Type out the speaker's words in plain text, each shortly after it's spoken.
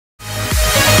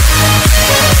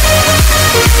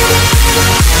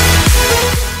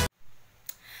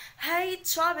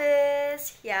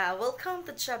Chavez! Yeah, welcome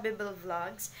to Chabibel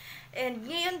Vlogs. And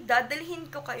ngayon, dadalhin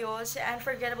ko kayo sa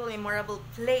unforgettable, memorable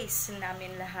place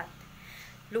namin lahat.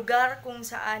 Lugar kung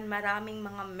saan maraming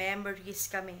mga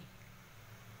memories kami.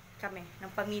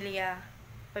 Ng pamilya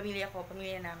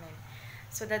namin.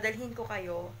 So, dadalhin ko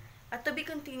kayo. At to be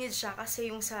continued siya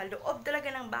kasi yung sa loob talaga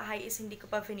ng bahay is hindi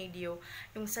ko pa video.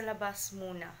 Yung sa labas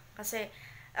muna. Kasi,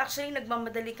 actually,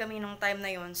 nagmamadali kami nung time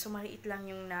na yon. So, maliit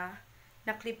lang yung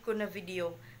na-clip ko na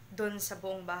video doon sa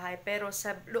buong bahay. Pero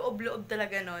sa loob-loob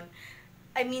talaga nun,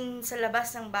 I mean, sa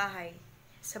labas ng bahay,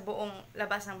 sa buong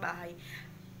labas ng bahay,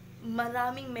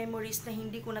 maraming memories na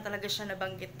hindi ko na talaga siya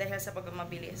nabanggit dahil sa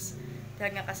pagmamabilis.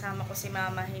 Dahil nga kasama ko si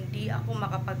mama, hindi ako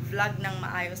makapag-vlog ng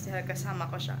maayos dahil kasama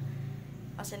ko siya.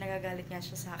 Kasi nagagalit nga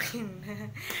siya sa akin.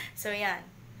 So, yan.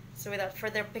 So, without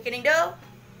further beginning though,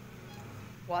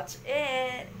 watch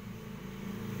it!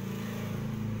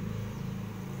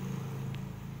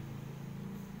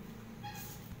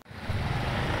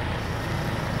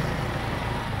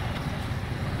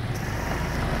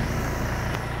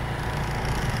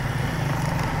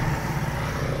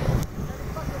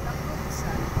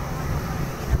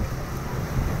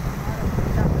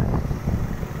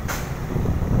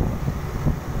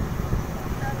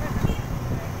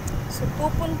 So,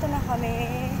 pupunta na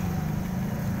kami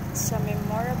sa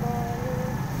memorable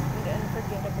and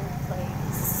unforgettable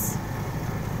place.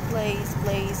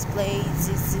 Place.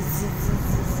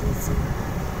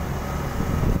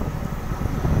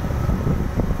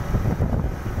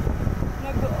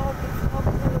 Nag-o-open ako.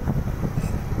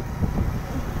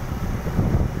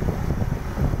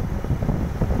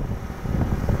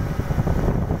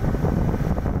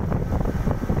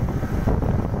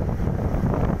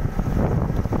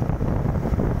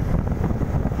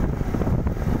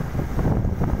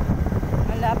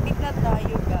 Malapit na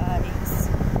tayo, guys.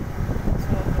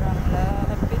 Sobrang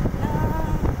lapit na.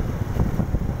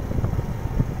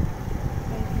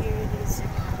 And here it is.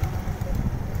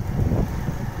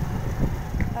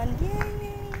 And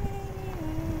yay!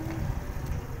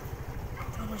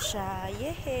 Ito na siya.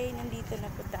 Yay! Nandito na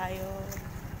po tayo.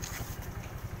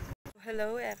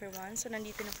 Hello everyone. So,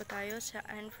 nandito na po tayo sa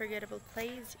unforgettable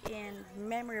place and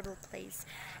memorable place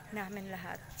namin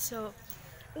lahat. So,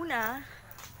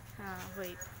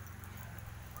 wait.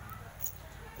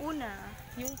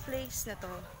 Yung place na to,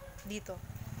 dito.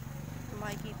 Kung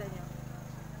makikita nyo.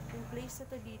 Yung place na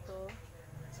to dito,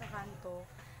 sa kanto,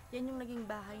 yan yung naging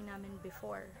bahay namin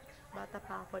before. Bata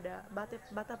pa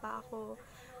ako.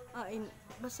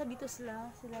 Basta dito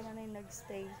sila na yung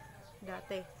nagstay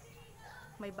dati.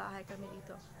 May bahay kami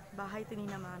dito. Bahay to ni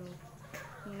na Mami.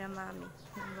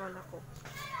 Ng lola ko.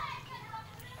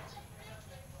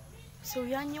 So,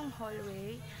 yan yung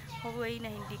hallway na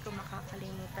hindi ko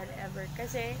makakalimutan ever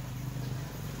kasi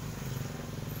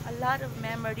a lot of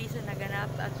memories na naganap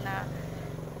at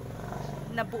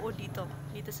nabuo dito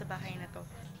sa bahay na to.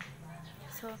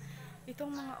 So,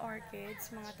 itong mga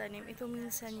orchids, mga tanim, ito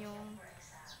minsan yung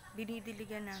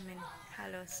dinidiligan namin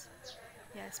halos.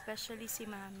 Yeah, especially si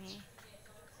Mami.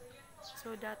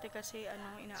 So, dati kasi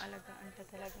inaalagaan to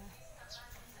talaga.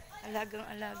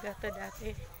 Alagang-alaga to dati.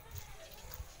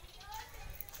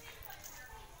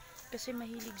 Kasi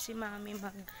mahilig si Mami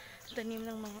magtanim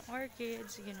ng mga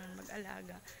orchids, gano'n,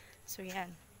 mag-alaga. So, yan.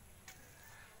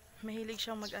 Mahilig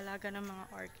siyang mag-alaga ng mga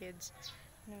orchids,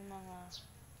 ng mga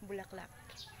bulaklak.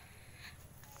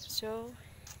 So,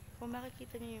 kung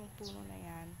makikita niyo yung puno na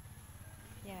yan,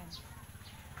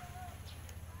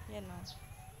 yan o.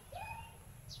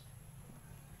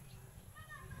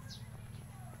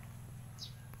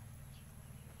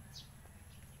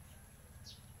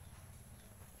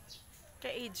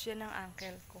 Ka-age yan ng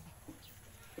uncle ko.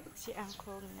 Si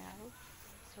Uncle now.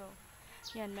 So,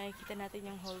 yan, makikita natin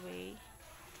yung hallway.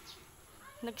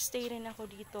 Nagstay rin ako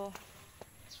dito.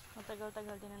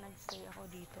 Matagal-tagal din na nagstay ako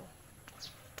dito.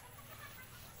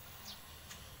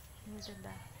 Ang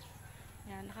ganda.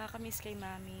 Yan, nakakamiss kay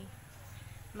Mami.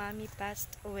 Mami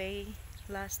passed away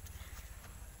last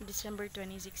December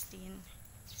 2016.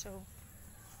 So,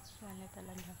 wala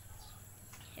talaga.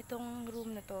 Itong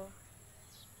room na to,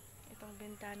 itong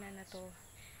bintana na to,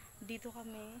 dito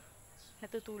kami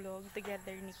natutulog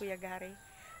together ni Kuya Gary.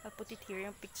 I'll put it here,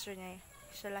 yung picture niya.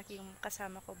 Siya laki yung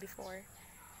kasama ko before.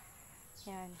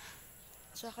 Yan.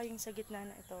 Tsaka yung sa gitna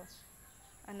na ito,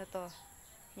 ano to?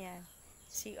 Yan.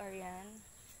 CR yan.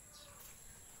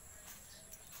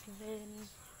 And then,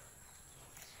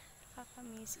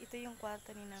 nakakamiss. Ito yung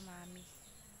kwarto ni na Mami.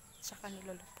 Tsaka ni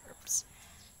Lolo Perps.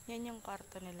 Yan yung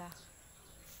kwarto nila.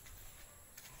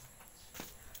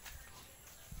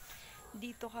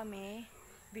 Dito kami,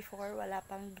 before wala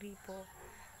pang gripo,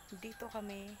 dito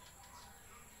kami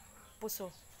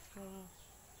puso. Yung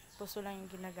puso lang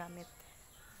yung ginagamit.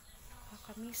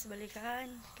 Nakakamiss, balikan,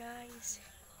 guys.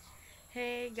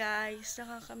 Hey guys,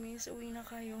 nakakamiss, uwi na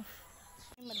kayo.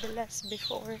 Madalas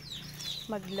before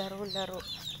maglaro-laro.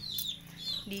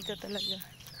 Dito talaga.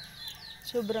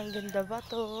 Sobrang ganda ba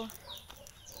to?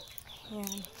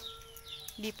 Yan.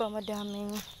 Di pa madaming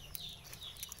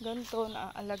ganito,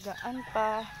 naaalagaan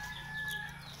pa.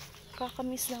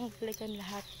 Kakamiss lang balikan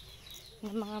lahat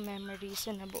ng mga memories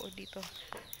na nabuo dito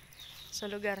sa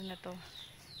lugar na to.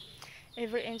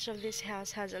 Every inch of this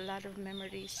house has a lot of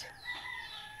memories.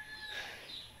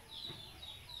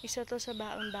 Isa to sa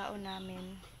baon-baon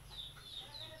namin.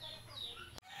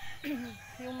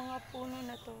 Yung mga puno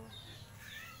na to,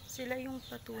 sila yung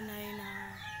patunay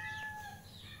na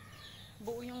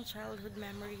buo yung childhood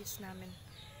memories namin.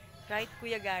 Right,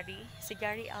 Kuya Gary? Si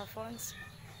Gary Alphonse,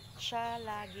 siya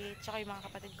lagi, tsaka yung mga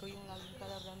kapatid ko yung laging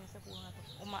kalaro namin sa puno na to.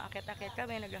 Umaakit-akit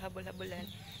kami, naghahabol-habulan.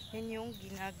 Yan yung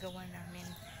ginagawa namin.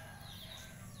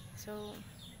 So,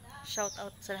 shout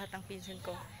out sa lahat ng pinsan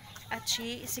ko. At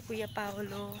si Kuya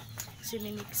Paolo, si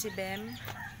Minik, si Bem,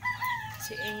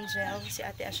 si Angel, si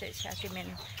Ate Ashe, si Ate Men.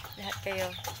 Lahat kayo.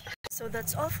 So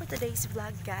that's all for today's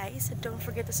vlog, guys. Don't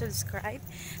forget to subscribe,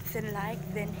 then like,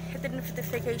 then hit the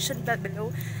notification bell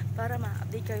below para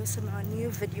ma-update kayo sa mga new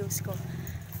videos ko.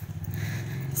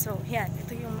 So, yan.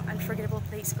 Ito yung unforgettable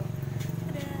place ko.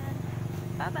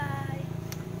 Bye-bye!